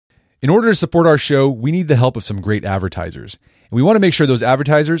In order to support our show, we need the help of some great advertisers. And we want to make sure those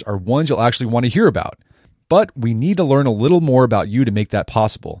advertisers are ones you'll actually want to hear about. But we need to learn a little more about you to make that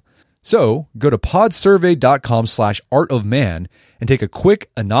possible. So go to podsurvey.com/artofman and take a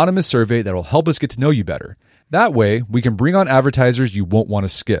quick anonymous survey that will help us get to know you better. That way, we can bring on advertisers you won't want to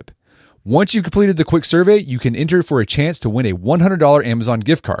skip. Once you've completed the quick survey, you can enter for a chance to win a $100 Amazon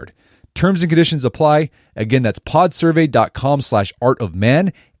gift card. Terms and conditions apply. Again, that's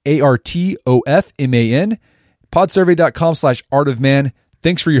podsurvey.com/artofman, ARTOFMAN, podsurvey.com/artofman.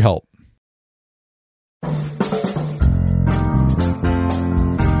 Thanks for your help.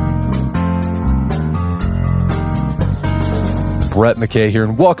 Brett McKay here,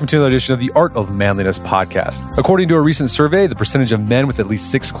 and welcome to another edition of the Art of Manliness podcast. According to a recent survey, the percentage of men with at least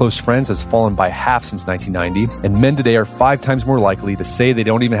 6 close friends has fallen by half since 1990, and men today are 5 times more likely to say they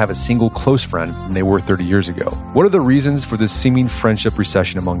don't even have a single close friend than they were 30 years ago. What are the reasons for this seeming friendship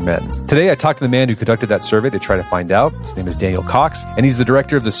recession among men? Today, I talked to the man who conducted that survey to try to find out. His name is Daniel Cox, and he's the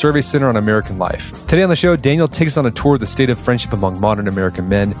director of the Survey Center on American Life. Today on the show, Daniel takes us on a tour of the state of friendship among modern American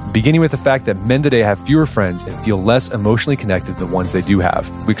men, beginning with the fact that men today have fewer friends and feel less emotionally connected than the ones they do have.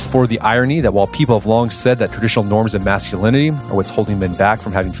 We explore the irony that while people have long said that traditional norms of masculinity are what's holding men back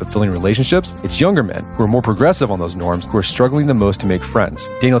from having fulfilling relationships, it's younger men who are more progressive on those norms who are struggling the most to make friends.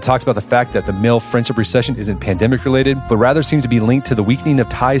 Daniel talks about the fact that the male friendship recession isn't pandemic related, but rather seems to be linked to the weakening of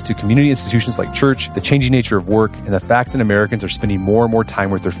ties to community institutions like church, the changing nature of work, and the fact that Americans are spending more and more time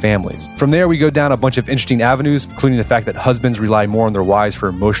with their families. From there, we go down a bunch of interesting avenues, including the fact that husbands rely more on their wives for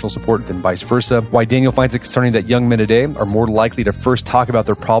emotional support than vice versa, why Daniel finds it concerning that young men today are more likely to first talk about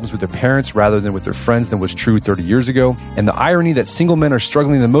their problems with their parents rather than with their friends than was true 30 years ago, and the irony that single men are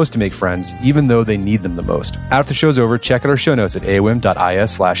struggling the most to make friends, even though they need them the most. After the show's over, check out our show notes at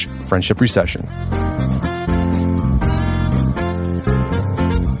aom.is/friendship recession.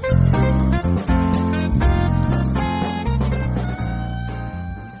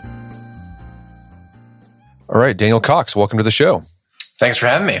 All right, Daniel Cox, welcome to the show. Thanks for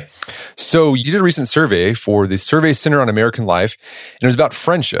having me. So you did a recent survey for the Survey Center on American Life, and it was about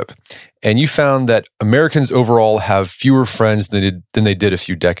friendship. And you found that Americans overall have fewer friends than they did a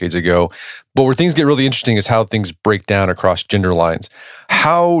few decades ago. But where things get really interesting is how things break down across gender lines.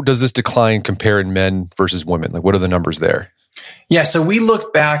 How does this decline compare in men versus women? Like, what are the numbers there? Yeah, so we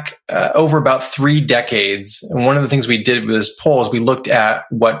looked back over about 3 decades. And one of the things we did with this poll is we looked at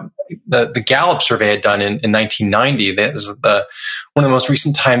what the Gallup survey had done in 1990. That was one of the most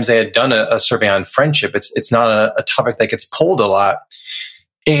recent times they had done a survey on friendship. It's not a topic that gets polled a lot.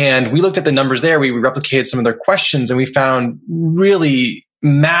 And we looked at the numbers there. We replicated some of their questions, and we found really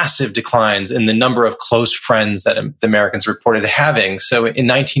massive declines in the number of close friends that the Americans reported having. So in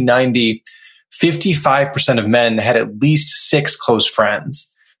 1990, 55% of men had at least 6 close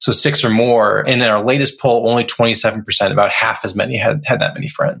friends. So 6 or more. And in our latest poll, only 27%, about half as many had that many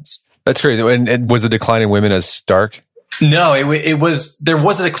friends. That's crazy. And was the decline in women as stark? No, there was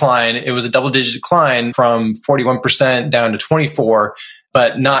a decline. It was a double-digit decline from 41% down to 24%,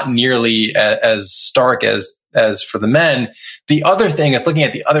 but not nearly as stark as for the men. The other thing is, looking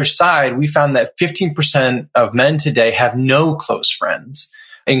at the other side, we found that 15% of men today have no close friends,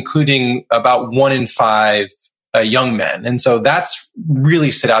 including about 1 in 5 young men. And so that's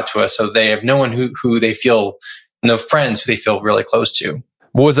really stood out to us. So they have no one who they feel, no friends who they feel really close to.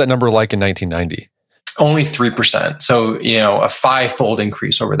 What was that number like in 1990? Only 3%. So, a 5-fold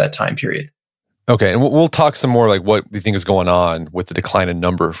increase over that time period. Okay. And we'll talk some more like what we think is going on with the decline in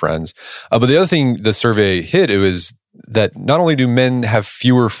number of friends. But the other thing the survey hit, it was that not only do men have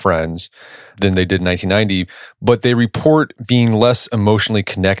fewer friends than they did in 1990, but they report being less emotionally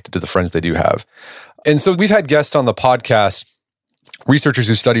connected to the friends they do have. And so we've had guests on the podcast, researchers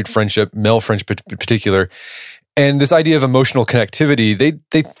who studied friendship, male friendship in particular, and this idea of emotional connectivity, the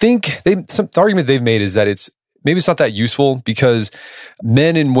argument they've made is that it's not that useful because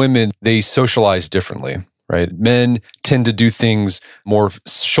men and women, they socialize differently, right? Men tend to do things more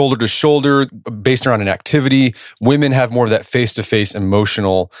shoulder to shoulder based around an activity. Women have more of that face-to-face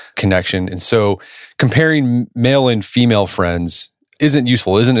emotional connection. And so comparing male and female friends isn't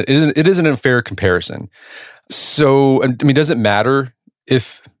useful, isn't it? It isn't a fair comparison. So, I mean, does it matter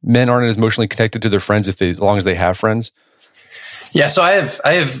if men aren't as emotionally connected to their friends as long as they have friends? Yeah, so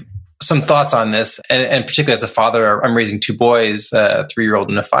I have some thoughts on this, and particularly as a father, I'm raising 2 boys, a 3-year-old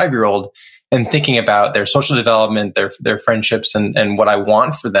and a 5-year-old, and thinking about their social development, their friendships, and what I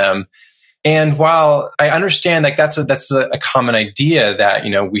want for them. And while I understand like that's a common idea that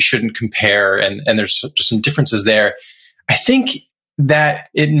we shouldn't compare, and there's just some differences there, I think that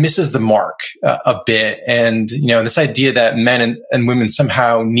it misses the mark a bit. And, this idea that men and women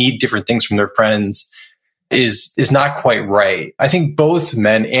somehow need different things from their friends is not quite right. I think both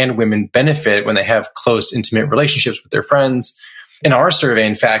men and women benefit when they have close, intimate relationships with their friends. In our survey,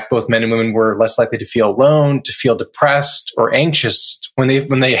 in fact, both men and women were less likely to feel alone, to feel depressed or anxious when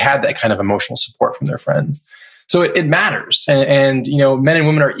they had that kind of emotional support from their friends. So it matters. And men and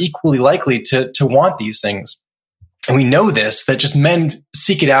women are equally likely to want these things. And we know this, that just men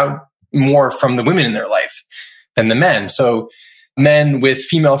seek it out more from the women in their life than the men. So men with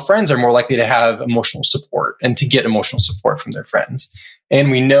female friends are more likely to have emotional support and to get emotional support from their friends.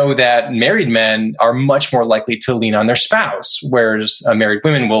 And we know that married men are much more likely to lean on their spouse, whereas married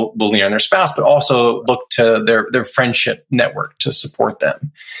women will lean on their spouse, but also look to their friendship network to support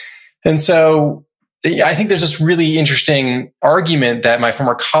them. And so I think there's this really interesting argument that my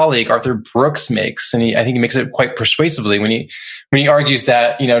former colleague Arthur Brooks makes, and I think he makes it quite persuasively when he argues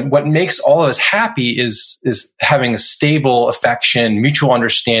that what makes all of us happy is having a stable affection, mutual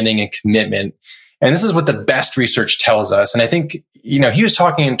understanding, and commitment. And this is what the best research tells us. And I think he was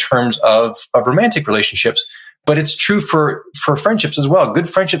talking in terms of romantic relationships, but it's true for friendships as well. Good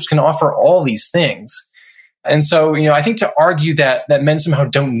friendships can offer all these things. And so, I think to argue that men somehow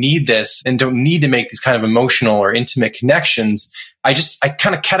don't need this and don't need to make these kind of emotional or intimate connections, I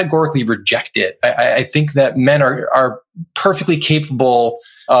kind of categorically reject it. I think that men are perfectly capable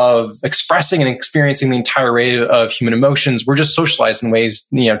of expressing and experiencing the entire array of human emotions. We're just socialized in ways,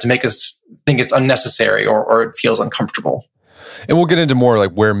 to make us think it's unnecessary or it feels uncomfortable. And we'll get into more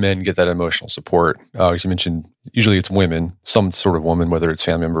like where men get that emotional support. As you mentioned, usually it's women, some sort of woman, whether it's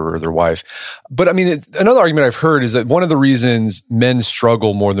family member or their wife. But I mean, another argument I've heard is that one of the reasons men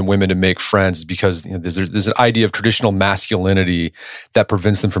struggle more than women to make friends is because there's an idea of traditional masculinity that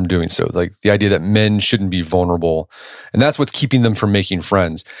prevents them from doing so. Like the idea that men shouldn't be vulnerable. And that's what's keeping them from making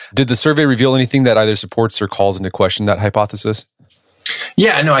friends. Did the survey reveal anything that either supports or calls into question that hypothesis?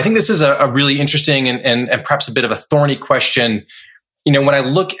 Yeah, no, I think this is a really interesting and perhaps a bit of a thorny question. When I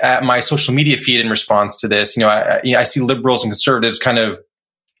look at my social media feed in response to this, I see liberals and conservatives kind of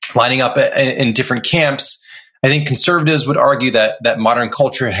lining up in different camps. I think conservatives would argue that modern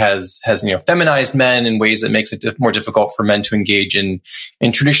culture has feminized men in ways that makes it more difficult for men to engage in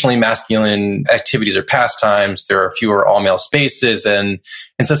traditionally masculine activities or pastimes. There are fewer all-male spaces, and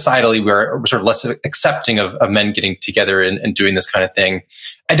societally we're sort of less accepting of men getting together and doing this kind of thing.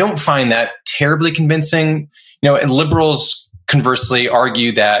 I don't find that terribly convincing. And liberals conversely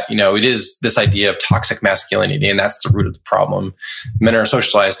argue that, it is this idea of toxic masculinity, and that's the root of the problem. Men are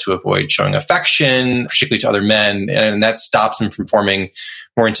socialized to avoid showing affection, particularly to other men, and that stops them from forming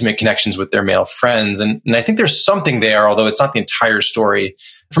more intimate connections with their male friends. And I think there's something there, although it's not the entire story.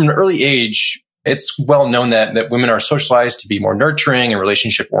 From an early age, it's well known that women are socialized to be more nurturing and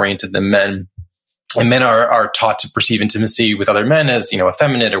relationship-oriented than men. And men are taught to perceive intimacy with other men as,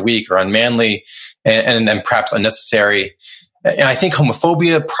 effeminate or weak or unmanly and perhaps unnecessary. And I think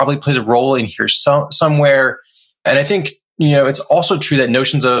homophobia probably plays a role in here somewhere. And I think, it's also true that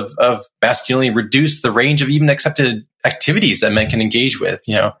notions of masculinity reduce the range of even accepted activities that men can engage with.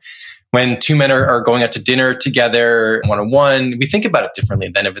 When two men are going out to dinner together one-on-one, we think about it differently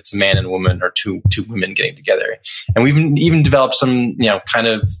than if it's a man and a woman or two women getting together. And we've even developed some, kind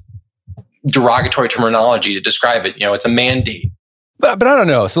of derogatory terminology to describe it. It's a man date. But I don't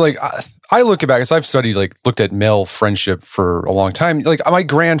know. So like, I look back, as I've studied, looked at male friendship for a long time. Like my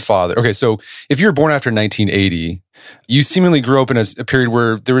grandfather, okay, so if you're born after 1980, you seemingly grew up in a period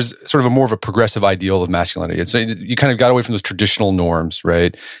where there was sort of more of a progressive ideal of masculinity. And so you kind of got away from those traditional norms,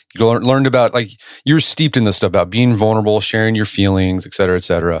 right? You learned about, you're steeped in this stuff about being vulnerable, sharing your feelings, et cetera, et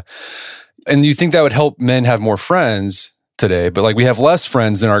cetera. And you think that would help men have more friends today, but we have less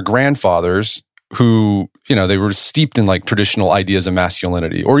friends than our grandfathers who, they were steeped in traditional ideas of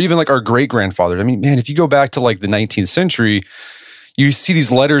masculinity, or even our great grandfathers. I mean, man, if you go back to the 19th century, you see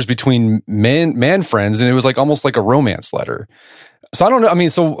these letters between man friends, and it was almost like a romance letter. So I don't know. I mean,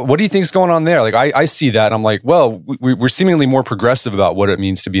 so what do you think's going on there? I see that, and I'm like, well, we're seemingly more progressive about what it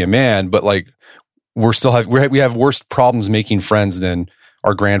means to be a man, but we have worse problems making friends than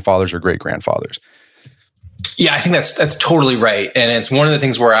our grandfathers or great grandfathers. Yeah, I think that's totally right. And it's one of the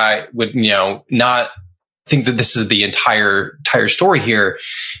things where I would, not think that this is the entire story here.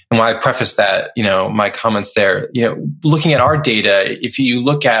 And why I preface that, my comments there, looking at our data, if you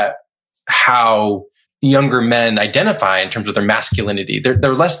look at how younger men identify in terms of their masculinity,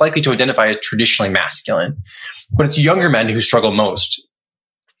 they're less likely to identify as traditionally masculine, but it's younger men who struggle most.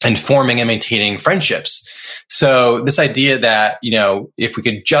 and forming and maintaining friendships. So this idea that, if we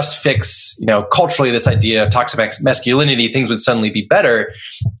could just fix, culturally, this idea of toxic masculinity, things would suddenly be better,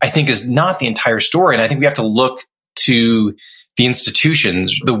 I think is not the entire story. And I think we have to look to the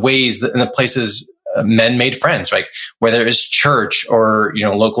institutions, the ways and the places men made friends, right? Whether it's church or,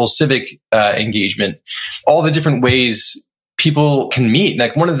 local civic engagement, all the different ways people can meet.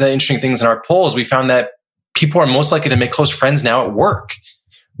 Like one of the interesting things in our polls, we found that people are most likely to make close friends now at work,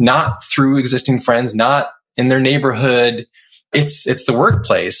 not through existing friends, not in their neighborhood. It's the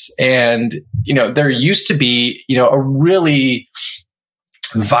workplace. And, there used to be, a really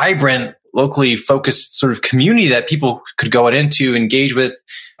vibrant, locally focused sort of community that people could go into, engage with.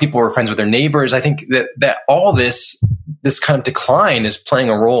 People were friends with their neighbors. I think that all this kind of decline is playing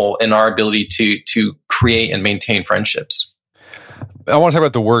a role in our ability to create and maintain friendships. I want to talk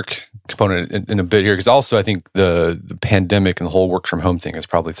about the work component in a bit here, because also I think the pandemic and the whole work from home thing has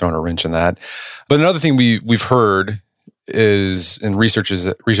probably thrown a wrench in that. But another thing we've heard is, and researchers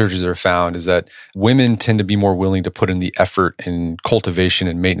have found, is that women tend to be more willing to put in the effort in cultivation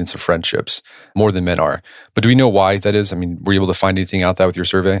and maintenance of friendships more than men are. But do we know why that is? I mean, were you able to find anything out that with your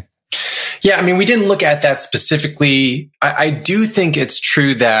survey? Yeah, I mean, we didn't look at that specifically. I do think it's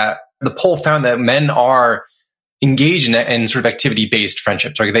true that the poll found that men are engage in sort of activity-based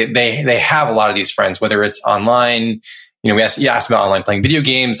friendships. Right? They have a lot of these friends, whether it's online. You asked about online playing video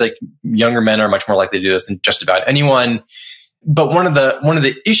games. Like younger men are much more likely to do this than just about anyone. But one of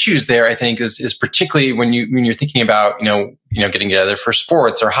the issues there, I think, is particularly when you're thinking about getting together for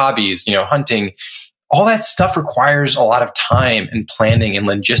sports or hobbies, hunting. All that stuff requires a lot of time and planning and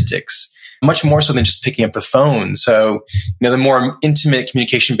logistics, much more so than just picking up the phone. So, the more intimate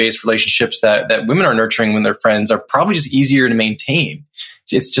communication-based relationships that women are nurturing when they're friends are probably just easier to maintain.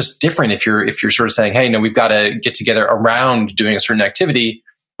 It's just different if you're sort of saying, hey, we've got to get together around doing a certain activity.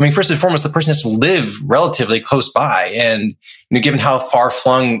 I mean, first and foremost, the person has to live relatively close by. And, given how far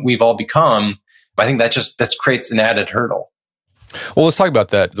flung we've all become, I think that creates an added hurdle. Well, let's talk about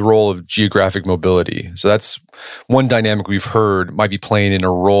that, the role of geographic mobility. So that's one dynamic we've heard might be playing in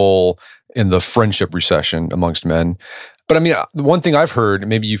a role in the friendship recession amongst men. But I mean, the one thing I've heard,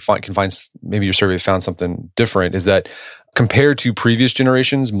 maybe you can find, maybe your survey found something different, is that compared to previous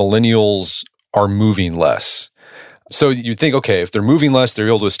generations, millennials are moving less. So you'd think, okay, if they're moving less, they're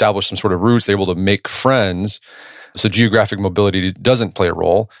able to establish some sort of roots, they're able to make friends. So geographic mobility doesn't play a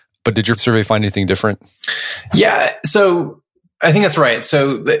role. But did your survey find anything different? Yeah. So I think that's right.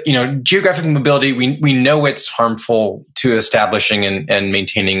 So, geographic mobility, we know it's harmful to establishing and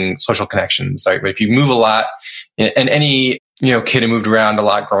maintaining social connections. Right? If you move a lot, and any kid who moved around a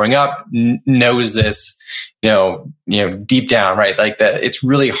lot growing up knows this, deep down, right? Like that, it's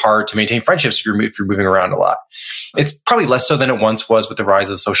really hard to maintain friendships if you're moving around a lot. It's probably less so than it once was with the rise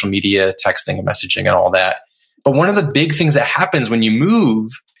of social media, texting and messaging and all that. But one of the big things that happens when you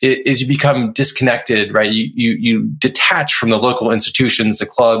move is you become disconnected, right? You detach from the local institutions, the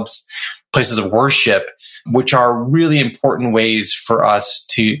clubs, places of worship, which are really important ways for us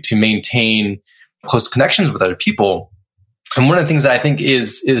to maintain close connections with other people. And one of the things that I think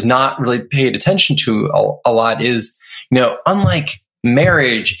is not really paid attention to a lot is, unlike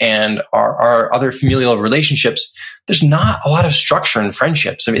marriage and our other familial relationships, there's not a lot of structure in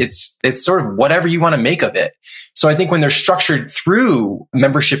friendships. I mean, it's sort of whatever you want to make of it. So I think when they're structured through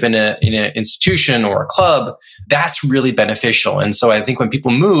membership in an institution or a club, that's really beneficial. And so I think when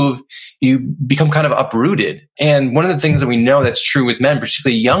people move, you become kind of uprooted. And one of the things that we know that's true with men,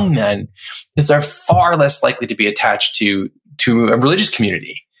 particularly young men, is they're far less likely to be attached to a religious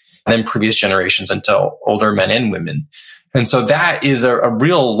community than previous generations until older men and women. And so that is a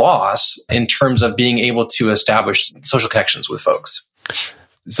real loss in terms of being able to establish social connections with folks.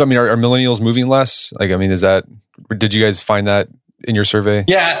 So, I mean, are millennials moving less? Like, I mean, did you guys find that in your survey?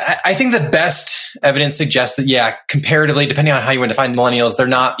 Yeah, I think the best evidence suggests that, comparatively, depending on how you want to define millennials, they're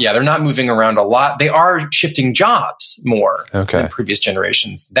not moving around a lot. They are shifting jobs more than previous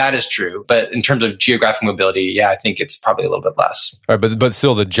generations. That is true. But in terms of geographic mobility, I think it's probably a little bit less. All right, but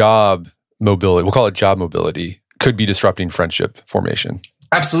still the job mobility, we'll call it job mobility, could be disrupting friendship formation.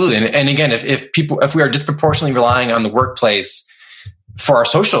 Absolutely. And again, if we are disproportionately relying on the workplace for our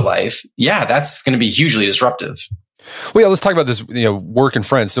social life, that's going to be hugely disruptive. Well, let's talk about this, work and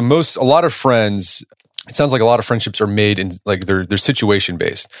friends. So a lot of friends, it sounds like a lot of friendships are made in like they're situation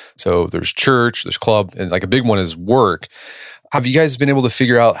based. So there's church, there's club, and like a big one is work. Have you guys been able to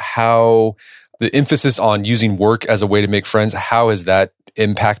figure out how the emphasis on using work as a way to make friends, how has that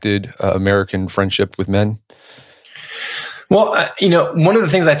impacted American friendship with men? Well, one of the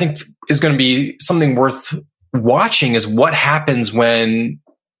things I think is going to be something worth watching is what happens when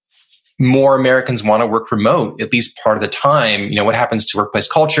more Americans want to work remote, at least part of the time. What happens to workplace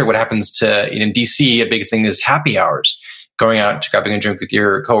culture? What happens to, in DC, a big thing is happy hours, going out to grabbing a drink with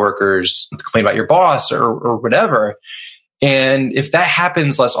your coworkers, to complain about your boss or whatever. And if that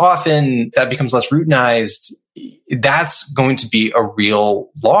happens less often, that becomes less routinized, that's going to be a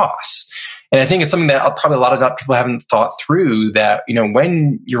real loss. And I think it's something that probably a lot of people haven't thought through, that,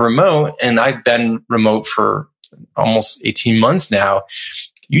 when you're remote, and I've been remote for almost 18 months now,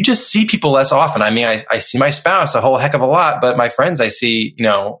 you just see people less often. I mean, I see my spouse a whole heck of a lot, but my friends I see,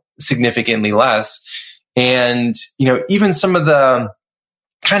 significantly less. And, even some of the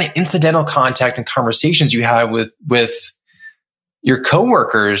kind of incidental contact and conversations you have with your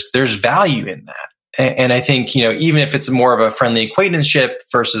coworkers, there's value in that. And I think, even if it's more of a friendly acquaintanceship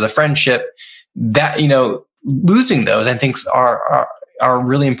versus a friendship, that, losing those, I think are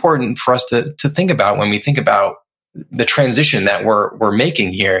really important for us to think about when we think about the transition that we're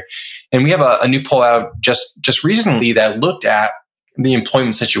making here. And we have a new poll out just recently that looked at the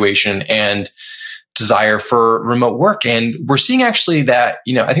employment situation and desire for remote work. And we're seeing actually that,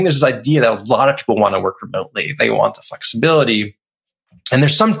 I think there's this idea that a lot of people want to work remotely. They want the flexibility. And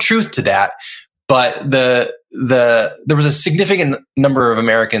there's some truth to that. But there was a significant number of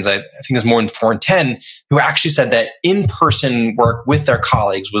Americans, I think there's more than 4 in 10, who actually said that in-person work with their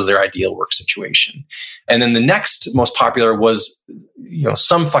colleagues was their ideal work situation. And then the next most popular was,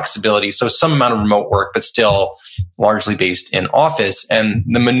 some flexibility, so some amount of remote work, but still largely based in office. And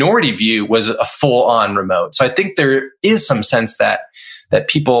the minority view was a full-on remote. So I think there is some sense that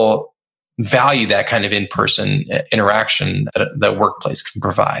people value that kind of in-person interaction that the workplace can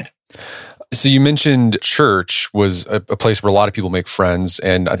provide. So you mentioned church was a place where a lot of people make friends.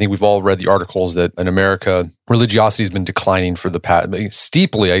 And I think we've all read the articles that in America, religiosity has been declining for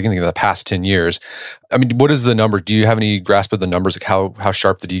steeply, I think, in the past 10 years. I mean, what is the number? Do you have any grasp of the numbers, like how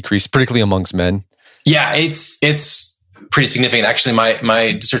sharp the decrease, particularly amongst men? Yeah, it's pretty significant. Actually,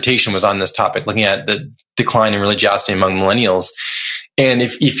 my dissertation was on this topic, looking at the decline in religiosity among millennials. And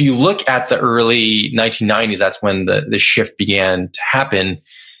if you look at the early 1990s, that's when the shift began to happen.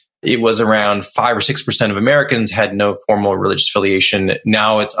 It was around 5 or 6% of Americans had no formal religious affiliation.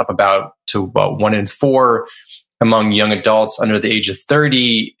 Now it's up to about 1 in 4 among young adults under the age of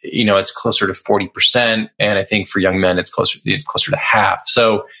 30. It's closer to 40%, and I think for young men, it's closer to half.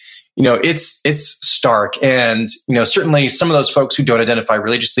 So, it's stark, and certainly some of those folks who don't identify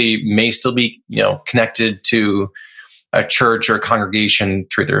religiously may still be connected to a church or a congregation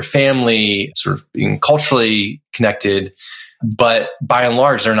through their family, sort of being culturally connected. But by and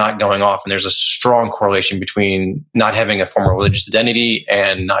large, they're not going off. And there's a strong correlation between not having a formal religious identity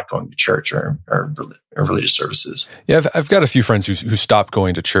and not going to church or religious services. Yeah, I've got a few friends who stopped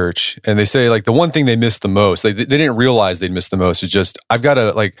going to church, and they say like the one thing they missed the most, they didn't realize they'd missed the most, is just I've got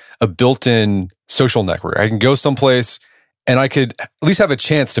a built-in social network. I can go someplace and I could at least have a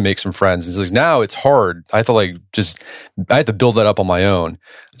chance to make some friends. It's like now it's hard. I have to build that up on my own.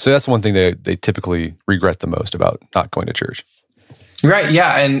 So that's one thing they typically regret the most about not going to church. Right.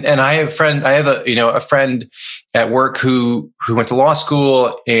 Yeah. And I have a friend at work who went to law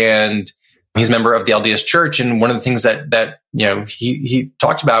school, and he's a member of the LDS Church. And one of the things that he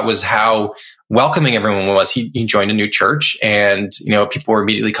talked about was how welcoming everyone was. He joined a new church, and people were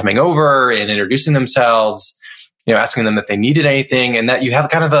immediately coming over and introducing themselves, asking them if they needed anything, and that you have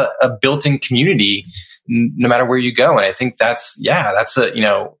kind of a built-in community no matter where you go. And I think that's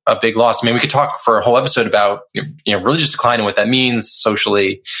a big loss. I mean, we could talk for a whole episode about religious decline and what that means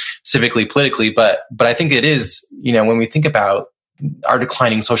socially, civically, politically, but I think it is, when we think about our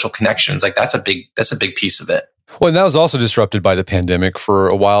declining social connections, like that's a big piece of it. Well, and that was also disrupted by the pandemic. For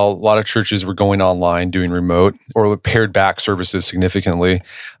a while, a lot of churches were going online, doing remote, or pared back services significantly.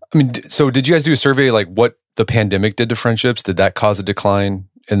 I mean, so did you guys do a survey like what the pandemic did to friendships? Did that cause a decline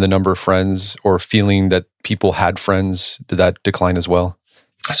in the number of friends, or feeling that people had friends? Did that decline as well?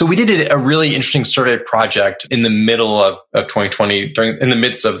 So we did a really interesting survey project in the middle of 2020, in the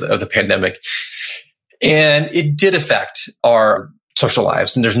midst of the pandemic. And it did affect our social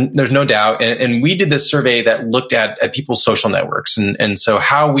lives. And there's no doubt. And we did this survey that looked at people's social networks. And so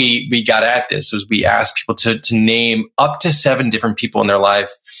how we got at this was we asked people to name up to 7 different people in their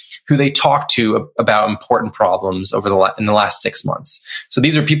life who they talked to about important problems in the last 6 months. So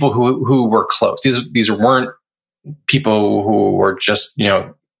these are people who were close. These weren't people who were just,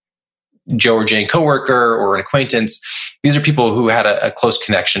 Joe or Jane coworker or an acquaintance. These are people who had a close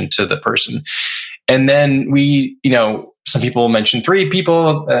connection to the person. And then we, some people mentioned 3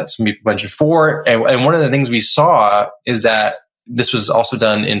 people, some people mentioned 4. And one of the things we saw is that this was also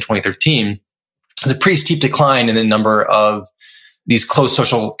done in 2013. There's a pretty steep decline in the number of these close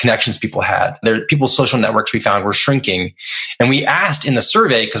social connections people had. People's social networks we found were shrinking. And we asked in the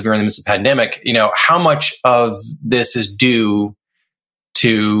survey, because we were in the midst of the pandemic, how much of this is due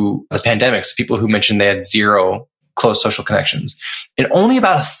to the pandemic? So people who mentioned they had zero close social connections. And only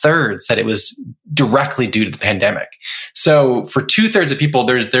about a third said it was directly due to the pandemic. So for 2/3 of people,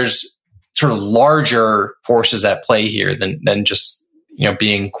 there's sort of larger forces at play here than just,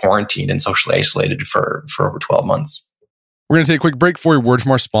 being quarantined and socially isolated for over 12 months. We're going to take a quick break for a word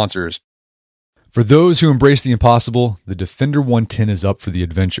from our sponsors. For those who embrace the impossible, the Defender 110 is up for the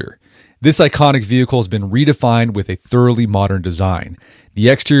adventure. This iconic vehicle has been redefined with a thoroughly modern design. The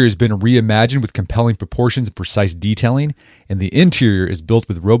exterior has been reimagined with compelling proportions and precise detailing, and the interior is built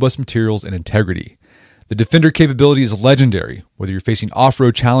with robust materials and integrity. The Defender capability is legendary, whether you're facing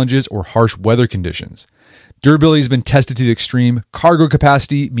off-road challenges or harsh weather conditions. Durability has been tested to the extreme, cargo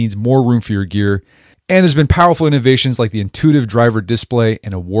capacity means more room for your gear, and there's been powerful innovations like the intuitive driver display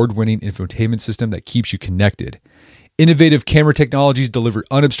and award-winning infotainment system that keeps you connected. Innovative camera technologies deliver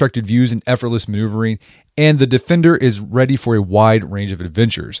unobstructed views and effortless maneuvering, and the Defender is ready for a wide range of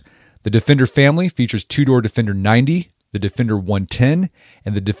adventures. The Defender family features two-door Defender 90, the Defender 110,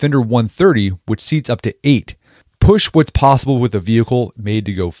 and the Defender 130, which seats up to 8. Push what's possible with a vehicle made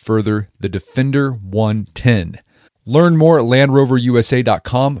to go further, the Defender 110. Learn more at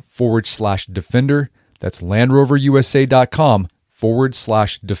LandRoverUSA.com/Defender. That's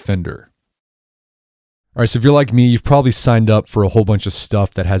LandRoverUSA.com/Defender. All right, so if you're like me, you've probably signed up for a whole bunch of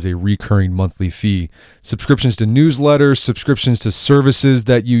stuff that has a recurring monthly fee. Subscriptions to newsletters, subscriptions to services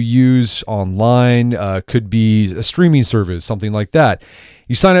that you use online, could be a streaming service, something like that.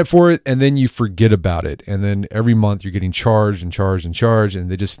 You sign up for it and then you forget about it. And then every month you're getting charged and charged and charged, and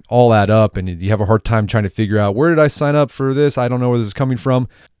they just all add up, and you have a hard time trying to figure out, where did I sign up for this? I don't know where this is coming from.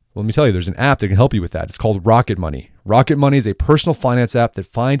 Well, let me tell you, there's an app that can help you with that. It's called Rocket Money. Rocket Money is a personal finance app that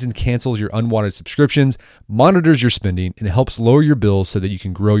finds and cancels your unwanted subscriptions, monitors your spending, and helps lower your bills so that you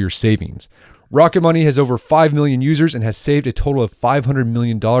can grow your savings. Rocket Money has over 5 million users and has saved a total of $500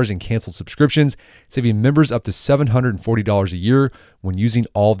 million in canceled subscriptions, saving members up to $740 a year when using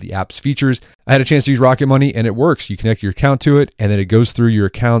all of the app's features. I had a chance to use Rocket Money, and it works. You connect your account to it, and then it goes through your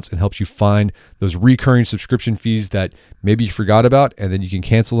accounts and helps you find those recurring subscription fees that maybe you forgot about, and then you can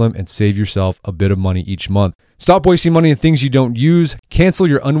cancel them and save yourself a bit of money each month. Stop wasting money on things you don't use. Cancel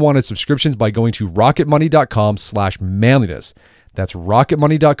your unwanted subscriptions by going to rocketmoney.com/manliness. That's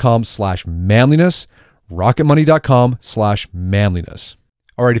rocketmoney.com/manliness, rocketmoney.com/manliness.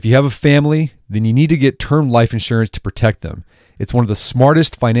 All right, if you have a family, then you need to get term life insurance to protect them. It's one of the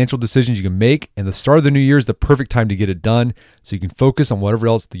smartest financial decisions you can make, and the start of the new year is the perfect time to get it done so you can focus on whatever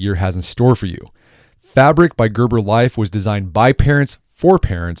else the year has in store for you. Fabric by Gerber Life was designed by parents for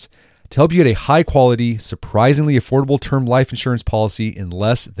parents to help you get a high-quality, surprisingly affordable term life insurance policy in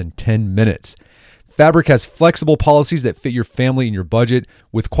less than 10 minutes. Fabric has flexible policies that fit your family and your budget,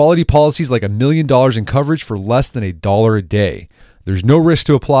 with quality policies like $1 million in coverage for less than $1 a day. There's no risk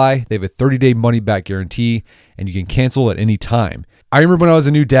to apply. They have a 30-day money-back guarantee, and you can cancel at any time. I remember when I was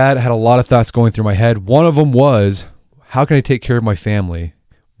a new dad, I had a lot of thoughts going through my head. One of them was, how can I take care of my family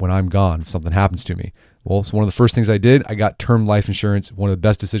when I'm gone if something happens to me? Well, so one of the first things I did, I got term life insurance, one of the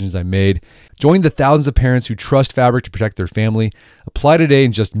best decisions I made. Join the thousands of parents who trust Fabric to protect their family. Apply today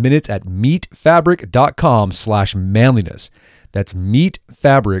in just minutes at meetfabric.com/manliness. That's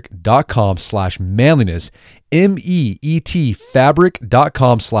meetfabric.com/manliness, MEET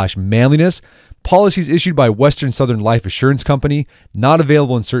fabric.com/manliness. Policies issued by Western Southern Life Assurance Company, not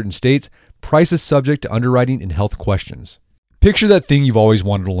available in certain states. Prices subject to underwriting and health questions. Picture that thing you've always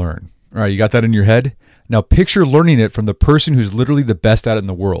wanted to learn. All right, you got that in your head? Now picture learning it from the person who's literally the best at it in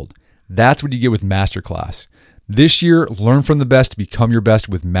the world. That's what you get with Masterclass. This year, learn from the best to become your best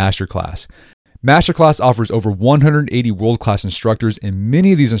with Masterclass. Masterclass offers over 180 world-class instructors, and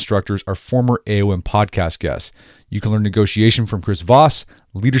many of these instructors are former AOM podcast guests. You can learn negotiation from Chris Voss,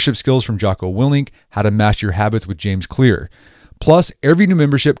 leadership skills from Jocko Willink, how to master your habits with James Clear. Plus, every new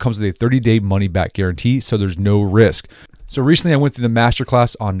membership comes with a 30-day money-back guarantee, so there's no risk. So recently I went through the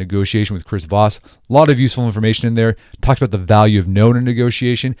masterclass on negotiation with Chris Voss. A lot of useful information in there. Talked about the value of no in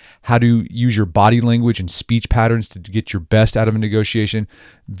negotiation, how to use your body language and speech patterns to get your best out of a negotiation.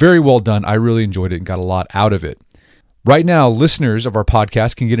 Very well done. I really enjoyed it and got a lot out of it. Right now, listeners of our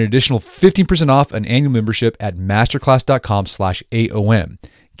podcast can get an additional 15% off an annual membership at masterclass.com/AOM.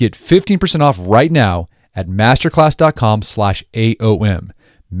 Get 15% off right now at masterclass.com/AOM.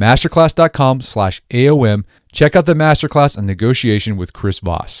 Masterclass.com/AOM. Check out the masterclass on negotiation with Chris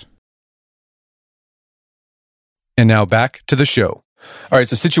Voss. And now back to the show. All right,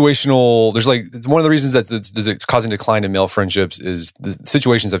 so situational, there's like, one of the reasons that it's causing decline in male friendships is the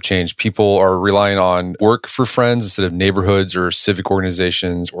situations have changed. People are relying on work for friends instead of neighborhoods or civic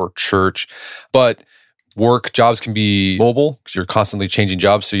organizations or church. But jobs can be mobile because you're constantly changing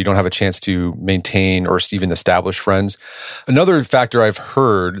jobs, so you don't have a chance to maintain or even establish friends. Another factor I've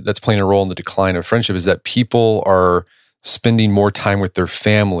heard that's playing a role in the decline of friendship is that people are spending more time with their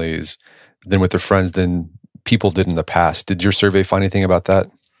families than with their friends than people did in the past. Did your survey find anything about that?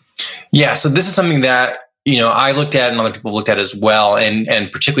 Yeah. So this is something that, I looked at and other people looked at as well.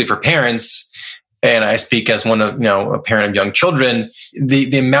 And particularly for parents, and I speak as one of, a parent of young children,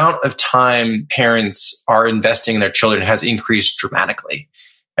 the amount of time parents are investing in their children has increased dramatically.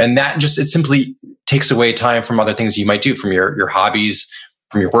 And that it simply takes away time from other things you might do, from your hobbies,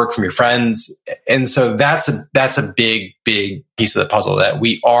 from your work, from your friends. And so that's a big, big piece of the puzzle, that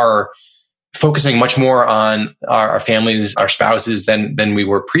we are focusing much more on our families, our spouses than we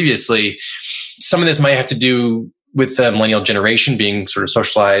were previously. Some of this might have to do with the millennial generation being sort of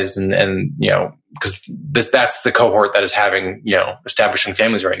socialized and because that's the cohort that is having, establishing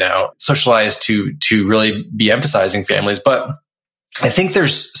families right now, socialized to really be emphasizing families. But I think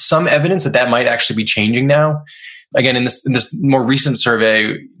there's some evidence that might actually be changing now. Again, in this more recent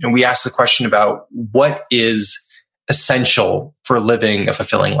survey, we asked the question about what is essential for living a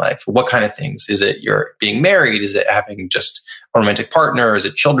fulfilling life. What kind of things? Is it you're being married? Is it having just a romantic partner? Is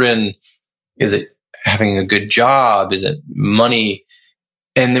it children? Is it having a good job? Is it money?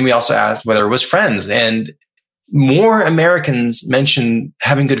 And then we also asked whether it was friends. And more Americans mentioned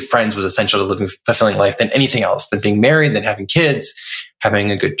having good friends was essential to living a fulfilling life than anything else, than being married, than having kids,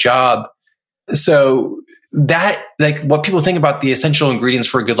 having a good job. So that, like, what people think about the essential ingredients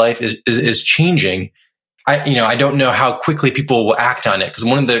for a good life is changing. I don't know how quickly people will act on it, because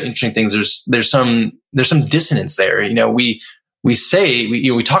one of the interesting things, there's some dissonance there. We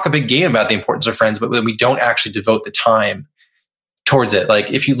talk a big game about the importance of friends, but we don't actually devote the time towards it.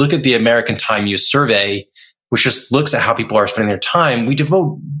 Like, if you look at the American Time Use Survey, which just looks at how people are spending their time, we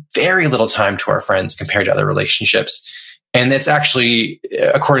devote very little time to our friends compared to other relationships. And that's actually,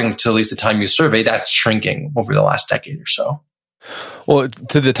 according to at least the Time Use Survey, that's shrinking over the last decade or so. Well,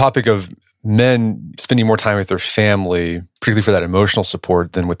 to the topic of men spending more time with their family, particularly for that emotional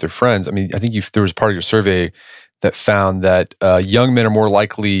support, than with their friends. I mean, I think there was part of your survey that found that young men are more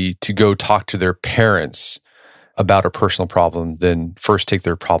likely to go talk to their parents about a personal problem than first take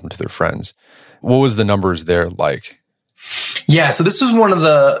their problem to their friends. What was the numbers there like? Yeah, so this was one of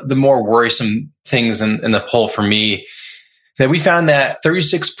the more worrisome things in the poll for me, that we found that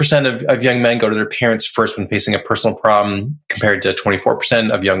 36% of young men go to their parents first when facing a personal problem, compared to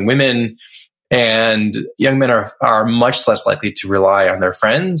 24% of young women. And young men are much less likely to rely on their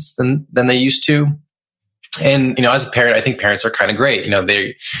friends than they used to. And, as a parent, I think parents are kind of great.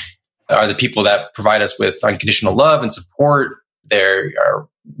 They are the people that provide us with unconditional love and support. They are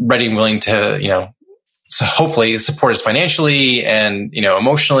ready and willing to, so hopefully support us financially and,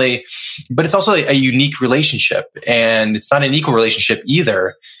 emotionally. But it's also a unique relationship, and it's not an equal relationship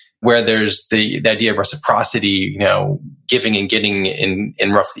either, where there's the idea of reciprocity, giving and getting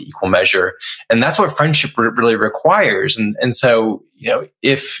in roughly equal measure. And that's what friendship really requires. And so,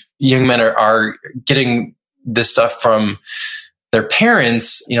 if young men are getting this stuff from their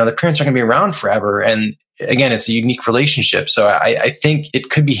parents, the parents are going to be around forever. And again, it's a unique relationship. So I think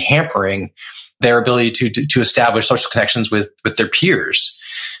it could be hampering their ability to establish social connections with their peers.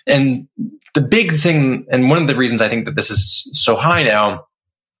 And the big thing, and one of the reasons I think that this is so high now,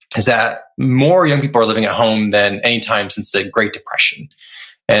 is that more young people are living at home than any time since the Great Depression.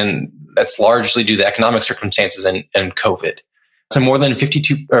 And that's largely due to economic circumstances and COVID. So more than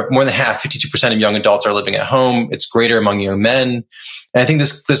 52% of young adults are living at home. It's greater among young men. And I think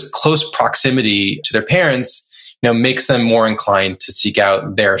this close proximity to their parents, makes them more inclined to seek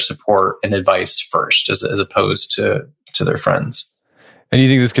out their support and advice first, as opposed to their friends. And you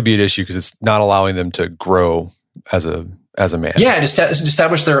think this could be an issue because it's not allowing them to grow as a man? Yeah, to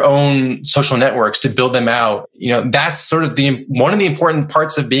establish their own social networks, to build them out. That's sort of one of the important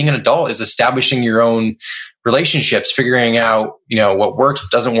parts of being an adult, is establishing your own relationships, figuring out, what works, what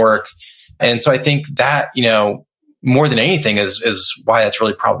doesn't work. And so I think that, more than anything is why that's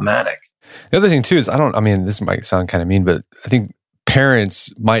really problematic. The other thing too is, this might sound kind of mean, but I think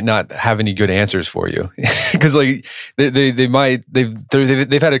parents might not have any good answers for you because like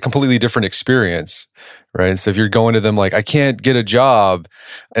they've had a completely different experience, right? So if you're going to them like, I can't get a job,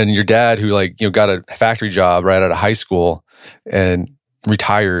 and your dad who got a factory job right out of high school and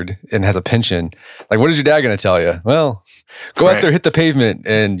retired and has a pension, like, what is your dad going to tell you? Well, Go out there, hit the pavement,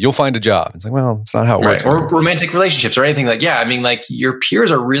 and you'll find a job. It's like, well, it's not how it works. Or romantic relationships or anything like, I mean, like your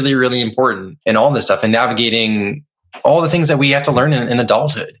peers are really, really important in all this stuff and navigating all the things that we have to learn in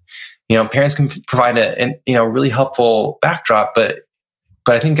adulthood. Parents can provide a really helpful backdrop, but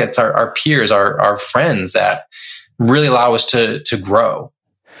I think it's our peers, our friends that really allow us to grow.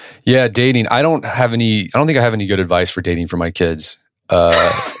 Yeah, dating. I don't think I have any good advice for dating for my kids.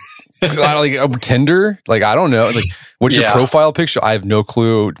 Tinder? Like, I don't know. Like, what's your profile picture? I have no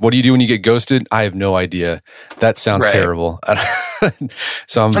clue. What do you do when you get ghosted? I have no idea. That sounds terrible. And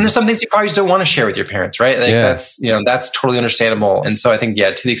there's some things you probably just don't want to share with your parents, right? Like that's totally understandable. And so I think,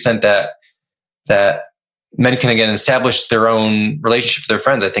 to the extent that men can again establish their own relationship with their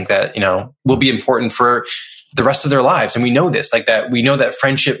friends, I think that, will be important for the rest of their lives. And we know this, we know that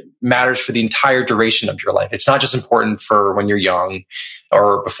friendship matters for the entire duration of your life. It's not just important for when you're young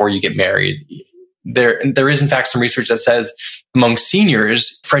or before you get married. There is in fact some research that says among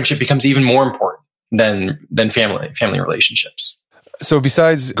seniors, friendship becomes even more important than family relationships. So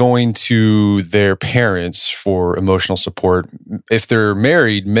besides going to their parents for emotional support, if they're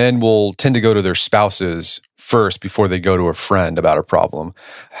married, men will tend to go to their spouses first before they go to a friend about a problem.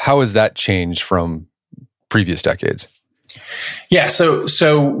 How has that changed from previous decades? Yeah,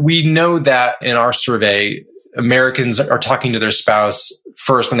 so we know that in our survey, Americans are talking to their spouse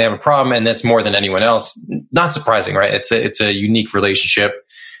first when they have a problem, and that's more than anyone else. Not surprising, right? It's a unique relationship.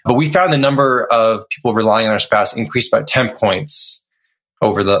 But we found the number of people relying on their spouse increased about 10 points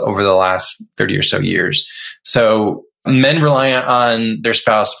over the last 30 or so years. So men rely on their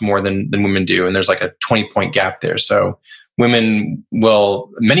spouse more than women do, and there's like a 20-point gap there. So many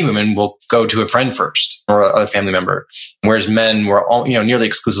women will go to a friend first or a family member, whereas men were all, nearly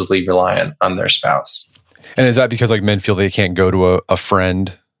exclusively reliant on their spouse. And is that because like men feel they can't go to a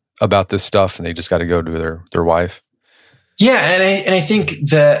friend about this stuff and they just got to go to their wife? Yeah, and I think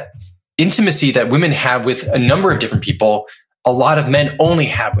the intimacy that women have with a number of different people, a lot of men only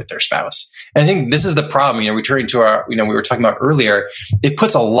have with their spouse. And I think this is the problem, returning to our, we were talking about earlier, it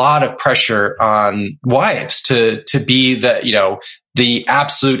puts a lot of pressure on wives to be the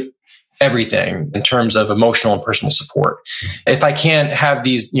absolute everything in terms of emotional and personal support. If I can't have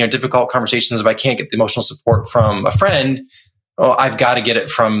these, difficult conversations, if I can't get the emotional support from a friend, well, I've got to get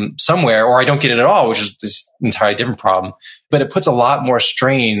it from somewhere, or I don't get it at all, which is this entirely different problem. But it puts a lot more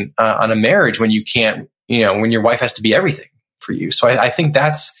strain on a marriage when you can't, when your wife has to be everything for you. So I think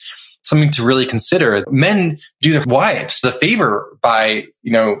that's something to really consider. Men do their wives the favor by,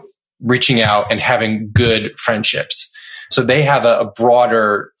 reaching out and having good friendships. So they have a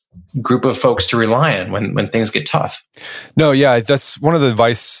broader group of folks to rely on when things get tough. No, yeah, that's one of the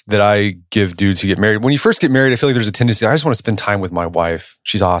advice that I give dudes who get married. When you first get married, I feel like there's a tendency, I just want to spend time with my wife.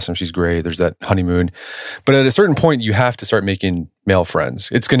 She's awesome. She's great. There's that honeymoon. But at a certain point, you have to start making male friends.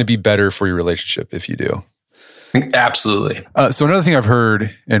 It's going to be better for your relationship if you do. Absolutely. So another thing I've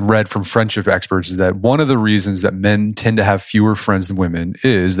heard and read from friendship experts is that one of the reasons that men tend to have fewer friends than women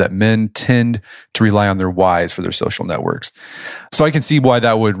is that men tend to rely on their wives for their social networks. So I can see why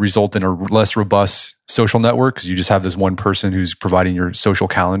that would result in a less robust social network because you just have this one person who's providing your social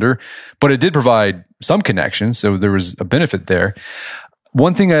calendar. But it did provide some connections, so there was a benefit there.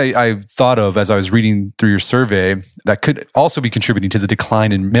 One thing I thought of as I was reading through your survey that could also be contributing to the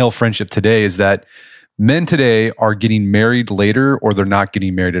decline in male friendship today is that men today are getting married later or they're not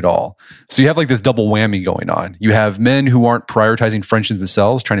getting married at all. So you have like this double whammy going on. You have men who aren't prioritizing friendships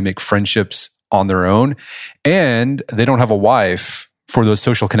themselves, trying to make friendships on their own, and they don't have a wife for those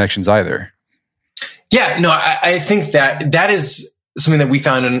social connections either. Yeah, no, I think that is something that we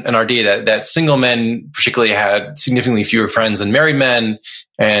found in our data, that single men particularly had significantly fewer friends than married men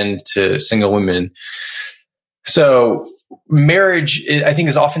and to single women. So marriage, I think,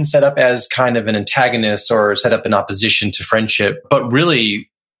 is often set up as kind of an antagonist or set up in opposition to friendship. But really,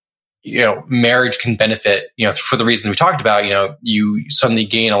 marriage can benefit, for the reasons we talked about. You suddenly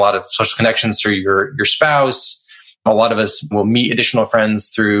gain a lot of social connections through your spouse. A lot of us will meet additional friends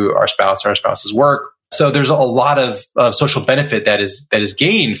through our spouse or our spouse's work. So there's a lot of social benefit that is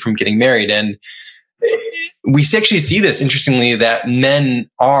gained from getting married. And we actually see this, interestingly, that men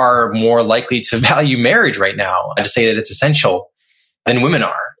are more likely to value marriage right now and to say that it's essential than women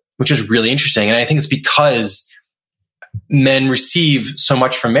are, which is really interesting. And I think it's because men receive so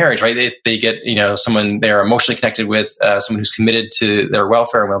much from marriage, right? They get, someone they're emotionally connected with, someone who's committed to their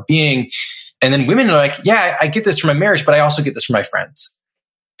welfare and well-being. And then women are like, yeah, I get this from my marriage, but I also get this from my friends.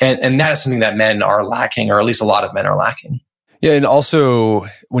 And that is something that men are lacking, or at least a lot of men are lacking. Yeah, and also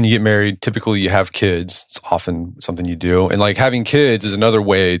when you get married, typically you have kids. It's often something you do. And like having kids is another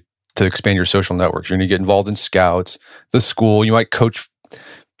way to expand your social networks. You're going to get involved in scouts, the school. You might coach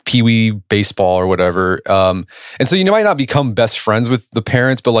peewee baseball or whatever. And so you might not become best friends with the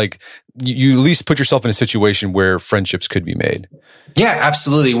parents, but like you at least put yourself in a situation where friendships could be made. Yeah,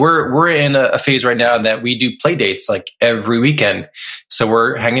 absolutely. We're in a phase right now that we do play dates like every weekend. So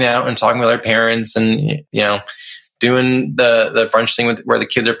we're hanging out and talking with our parents and, doing the brunch thing where the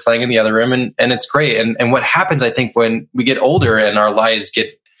kids are playing in the other room. And it's great. And what happens, I think, when we get older and our lives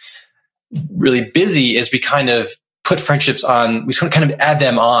get really busy is we kind of put friendships on, we sort of kind of add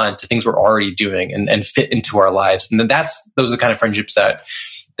them on to things we're already doing and fit into our lives. And then those are the kind of friendships that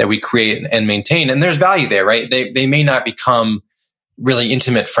we create and maintain. And there's value there, right? They may not become really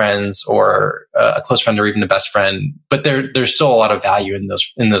intimate friends or a close friend or even a best friend, but there's still a lot of value in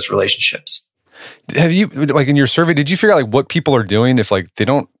those relationships. Have you, like in your survey, did you figure out like what people are doing if like they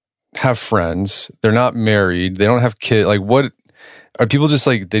don't have friends, they're not married, they don't have kids? Like what are people just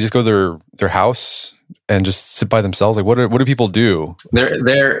like, they just go to their house and just sit by themselves? Like what do people do?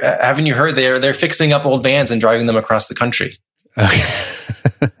 They're haven't you heard they're fixing up old vans and driving them across the country. Okay.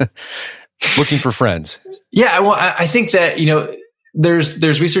 Looking for friends. Yeah. Well, I think that,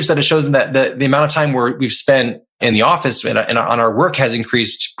 there's research that shows that the amount of time we've spent in the office and on our work has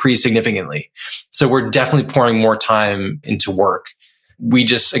increased pretty significantly. So we're definitely pouring more time into work. We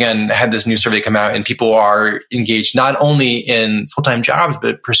just, again, had this new survey come out and people are engaged not only in full-time jobs,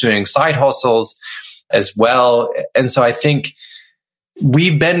 but pursuing side hustles as well. And so I think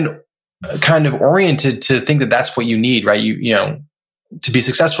we've been kind of oriented to think that that's what you need, right? To be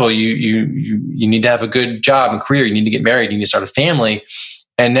successful, you need to have a good job and career. You need to get married. You need to start a family.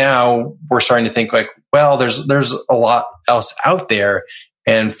 And now we're starting to think like, well, there's a lot else out there,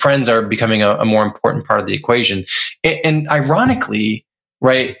 and friends are becoming a more important part of the equation. And ironically,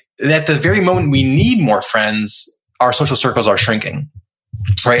 right, at the very moment we need more friends, our social circles are shrinking.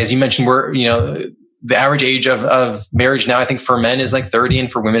 Right, as you mentioned, we're the average age of marriage now, I think for men is like 30,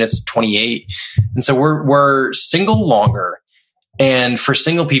 and for women it's 28. And so we're single longer. And for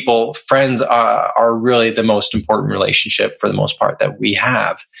single people, friends are really the most important relationship for the most part that we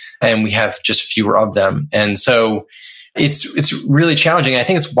have. And we have just fewer of them. And so it's really challenging. I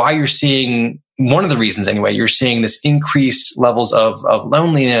think it's why you're seeing, one of the reasons anyway, you're seeing this increased levels of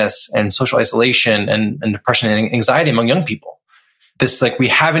loneliness and social isolation and depression and anxiety among young people. This, like, we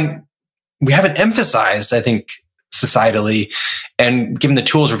haven't emphasized, I think, societally and given the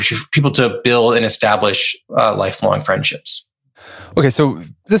tools for people to build and establish lifelong friendships. Okay, so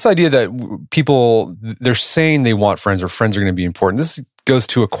this idea that people, they're saying they want friends or friends are going to be important, this goes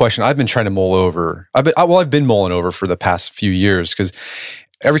to a question I've been trying to mull over. I've been mulling over for the past few years, because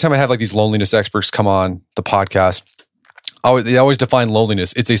every time I have like these loneliness experts come on the podcast, they always define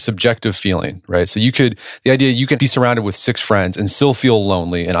loneliness. It's a subjective feeling, right? So you can be surrounded with 6 friends and still feel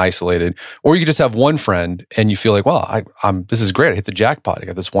lonely and isolated, or you could just have one friend and you feel like, wow, this is great. I hit the jackpot. I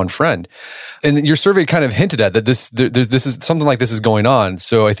got this one friend. And your survey kind of hinted at that this is something like this is going on.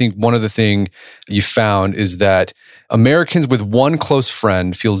 So I think one of the things you found is that Americans with one close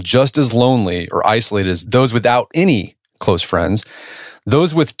friend feel just as lonely or isolated as those without any close friends.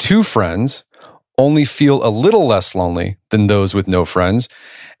 Those with 2 friends only feel a little less lonely than those with no friends.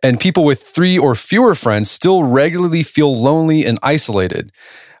 And people with 3 or fewer friends still regularly feel lonely and isolated.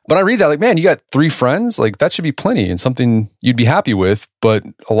 But I read that like, man, you got 3 friends? Like, that should be plenty and something you'd be happy with. But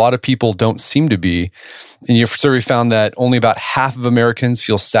a lot of people don't seem to be. And your survey found that only about half of Americans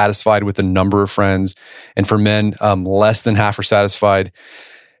feel satisfied with the number of friends. And for men, less than half are satisfied.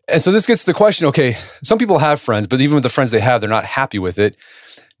 And so this gets to the question, okay, some people have friends, but even with the friends they have, they're not happy with it.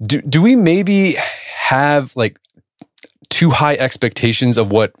 Do we maybe have like too high expectations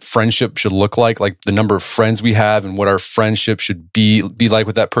of what friendship should look like the number of friends we have and what our friendship should be like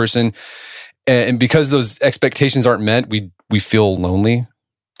with that person? And because those expectations aren't met, we feel lonely.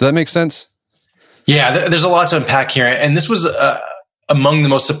 Does that make sense? Yeah, there's a lot to unpack here. And this was among the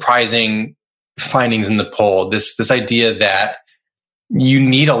most surprising findings in the poll, this idea that you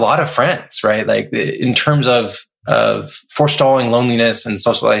need a lot of friends, right? Like in terms of forestalling loneliness and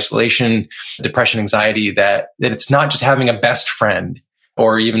social isolation, depression, anxiety, that it's not just having a best friend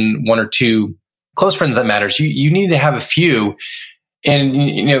or even 1 or 2 close friends that matters. You need to have a few.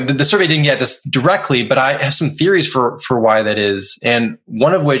 And, the survey didn't get this directly, but I have some theories for why that is. And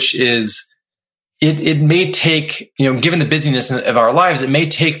one of which is it may take, given the busyness of our lives, it may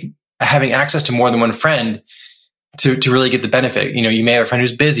take having access to more than one friend to really get the benefit. You may have a friend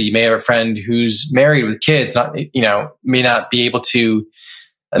who's busy. You may have a friend who's married with kids, may not be able to,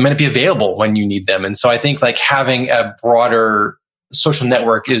 may not be available when you need them. And so I think like having a broader social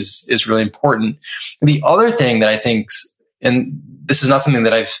network is really important. The other thing that I think, and this is not something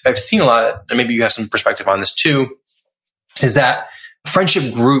that I've seen a lot, and maybe you have some perspective on this too, is that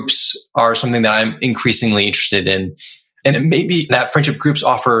friendship groups are something that I'm increasingly interested in. And it may be that friendship groups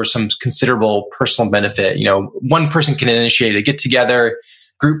offer some considerable personal benefit. One person can initiate a get together.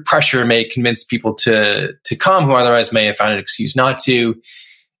 Group pressure may convince people to come who otherwise may have found an excuse not to.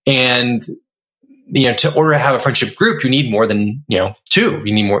 And, to order to have a friendship group, you need more than, two.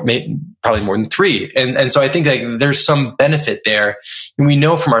 You need more, probably more than three. And so I think that there's some benefit there. And we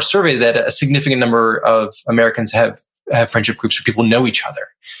know from our survey that a significant number of Americans have friendship groups where people know each other.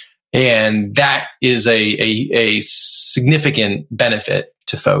 And that is a significant benefit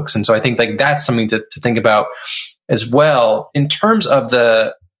to folks. And so I think that's something to think about as well in terms of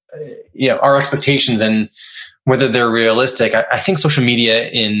our expectations and whether they're realistic. I think social media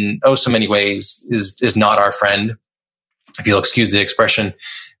in so many ways is not our friend, if you'll excuse the expression.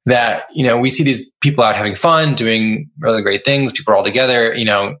 That, we see these people out having fun, doing really great things. People are all together.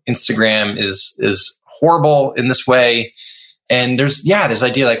 Instagram is horrible in this way. And there's this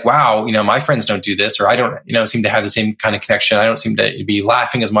idea like, wow, my friends don't do this, or I don't, seem to have the same kind of connection. I don't seem to be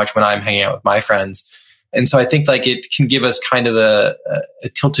laughing as much when I'm hanging out with my friends. And so I think it can give us kind of a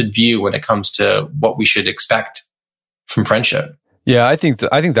tilted view when it comes to what we should expect from friendship. Yeah, I think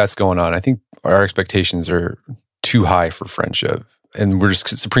that's going on. I think our expectations are too high for friendship, and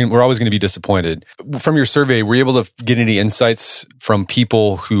we're always going to be disappointed. From your survey, were you able to get any insights from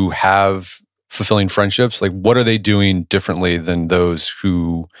people who have fulfilling friendships? Like, what are they doing differently than those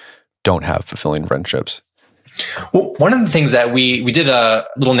who don't have fulfilling friendships? Well, one of the things that we did a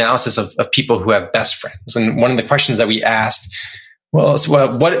little analysis of people who have best friends. And one of the questions that we asked,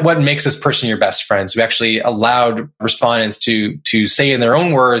 what makes this person your best friend? So we actually allowed respondents to say in their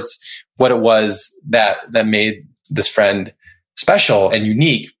own words what it was that made this friend special and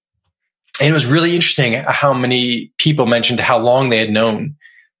unique. And it was really interesting how many people mentioned how long they had known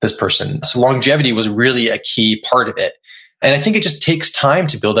this person. So longevity was really a key part of it. And I think it just takes time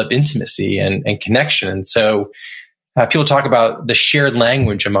to build up intimacy and connection. And so people talk about the shared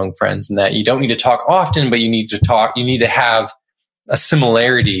language among friends, and that you don't need to talk often, but you need to have a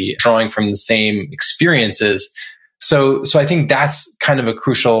similarity drawing from the same experiences. So I think that's kind of a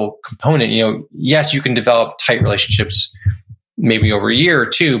crucial component. Yes, you can develop tight relationships maybe over a year or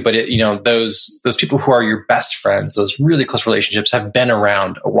two, but those people who are your best friends, those really close relationships, have been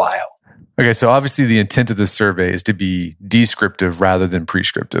around a while. Okay, so obviously the intent of this survey is to be descriptive rather than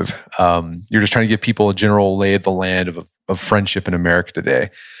prescriptive. You're just trying to give people a general lay of the land of friendship in America today.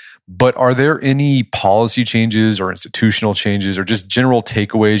 But are there any policy changes or institutional changes or just general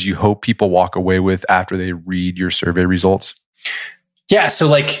takeaways you hope people walk away with after they read your survey results? Yeah,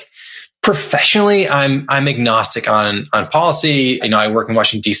 so professionally, I'm agnostic on policy. I work in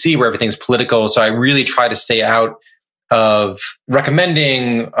Washington, D.C., where everything's political. So I really try to stay out of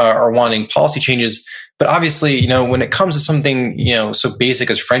recommending or wanting policy changes. But obviously, when it comes to something, so basic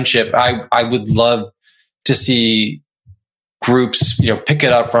as friendship, I would love to see groups, pick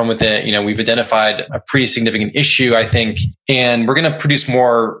it up, run with it. We've identified a pretty significant issue, I think, and we're going to produce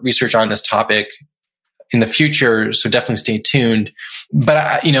more research on this topic in the future. So definitely stay tuned.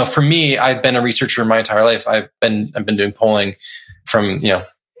 But for me, I've been a researcher my entire life. I've been doing polling from my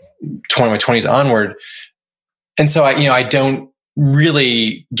 20s onward. And so I don't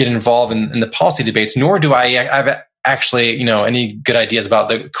really get involved in the policy debates, nor do I have actually, any good ideas about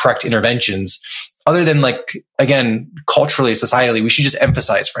the correct interventions, other than again, culturally, societally, we should just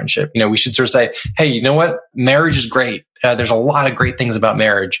emphasize friendship. We should sort of say, hey, you know what? Marriage is great. There's a lot of great things about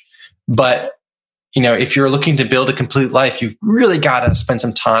marriage, but if you're looking to build a complete life, you've really got to spend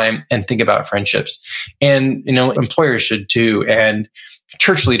some time and think about friendships. And, employers should too. And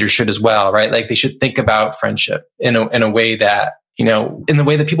church leaders should as well, right? They should think about friendship in a way that, in the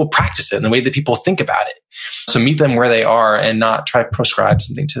way that people practice it, in the way that people think about it. So meet them where they are and not try to prescribe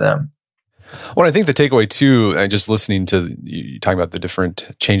something to them. Well, I think the takeaway too, just listening to you talking about the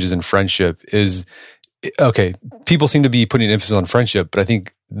different changes in friendship is, okay, people seem to be putting emphasis on friendship, but I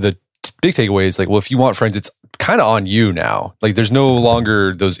think the big takeaway is if you want friends, it's kind of on you now. There's no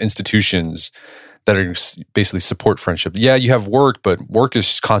longer those institutions that are basically support friendship. Yeah, you have work, but work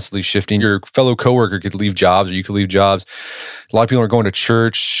is constantly shifting. Your fellow coworker could leave jobs, or you could leave jobs. A lot of people are going to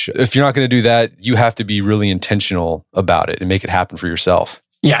church. If you're not going to do that, you have to be really intentional about it and make it happen for yourself.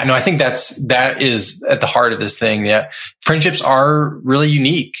 Yeah, no, I think that is at the heart of this thing. Yeah, friendships are really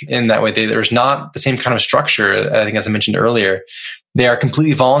unique in that way. There's not the same kind of structure. I think, as I mentioned earlier, they are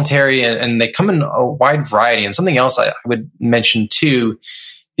completely voluntary and they come in a wide variety. And something else I would mention too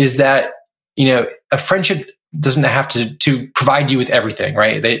is that a friendship doesn't have to provide you with everything,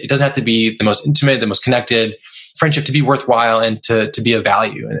 right? It doesn't have to be the most intimate, the most connected. friendship to be worthwhile and to be of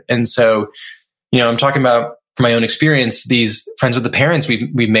value. And so, I'm talking about from my own experience, these friends with the parents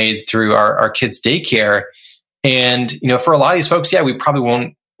we've made through our kids' daycare. And, for a lot of these folks, we probably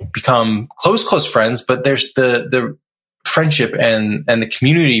won't become close friends, but there's the friendship and the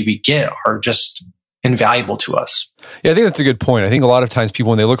community we get are just invaluable to us. Yeah, I think that's a good point. I think a lot of times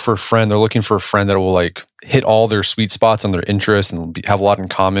people, when they look for a friend, they're looking for a friend that will hit all their sweet spots on their interests and have a lot in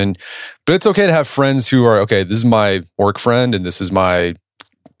common. But it's okay to have friends who are, okay, this is my work friend and this is my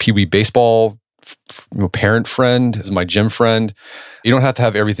Pee Wee baseball parent friend, this is my gym friend. You don't have to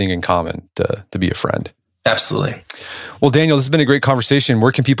have everything in common to be a friend. Absolutely. Well, Daniel, this has been a great conversation.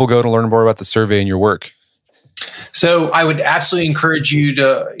 Where can people go to learn more about the survey and your work? So I would absolutely encourage you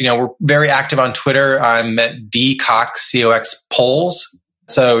to, we're very active on Twitter. I'm at dcox, COX polls.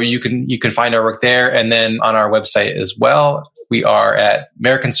 So you can find our work there. And then on our website as well, we are at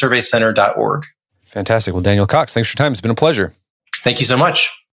americansurveycenter.org. Fantastic. Well, Daniel Cox, thanks for your time. It's been a pleasure. Thank you so much.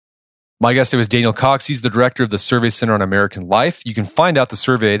 My guest today was Daniel Cox. He's the director of the Survey Center on American Life. You can find out the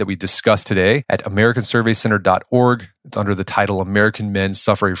survey that we discussed today at americansurveycenter.org. It's under the title American Men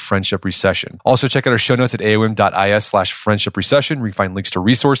Suffer a Friendship Recession. Also, check out our show notes at aom.is/friendship recession, where you find links to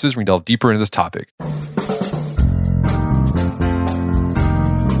resources where we delve deeper into this topic.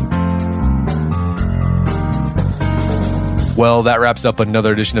 Well, that wraps up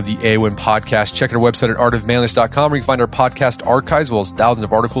another edition of the AOM podcast. Check out our website at artofmanliness.com, where you can find our podcast archives, as well as thousands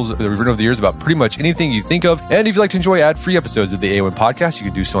of articles that we've written over the years about pretty much anything you think of. And if you'd like to enjoy ad-free episodes of the AOM podcast, you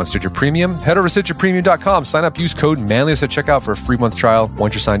can do so on Stitcher Premium. Head over to StitcherPremium.com, sign up, use code manliness at checkout for a free month trial.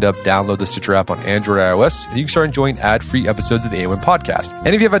 Once you're signed up, download the Stitcher app on Android or iOS, and you can start enjoying ad-free episodes of the AOM podcast.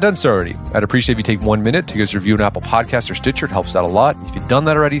 And if you haven't done so already, I'd appreciate if you take 1 minute to give us a review on Apple Podcasts or Stitcher. It helps out a lot. If you've done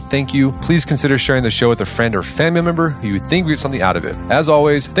that already, thank you. Please consider sharing the show with a friend or family member who you would think would get something out of it. As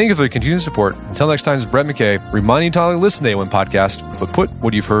always, thank you for the continued support. Until next time, it's Brett McKay, reminding you to not only listen to the A1 podcast, but put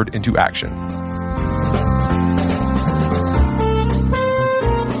what you've heard into action.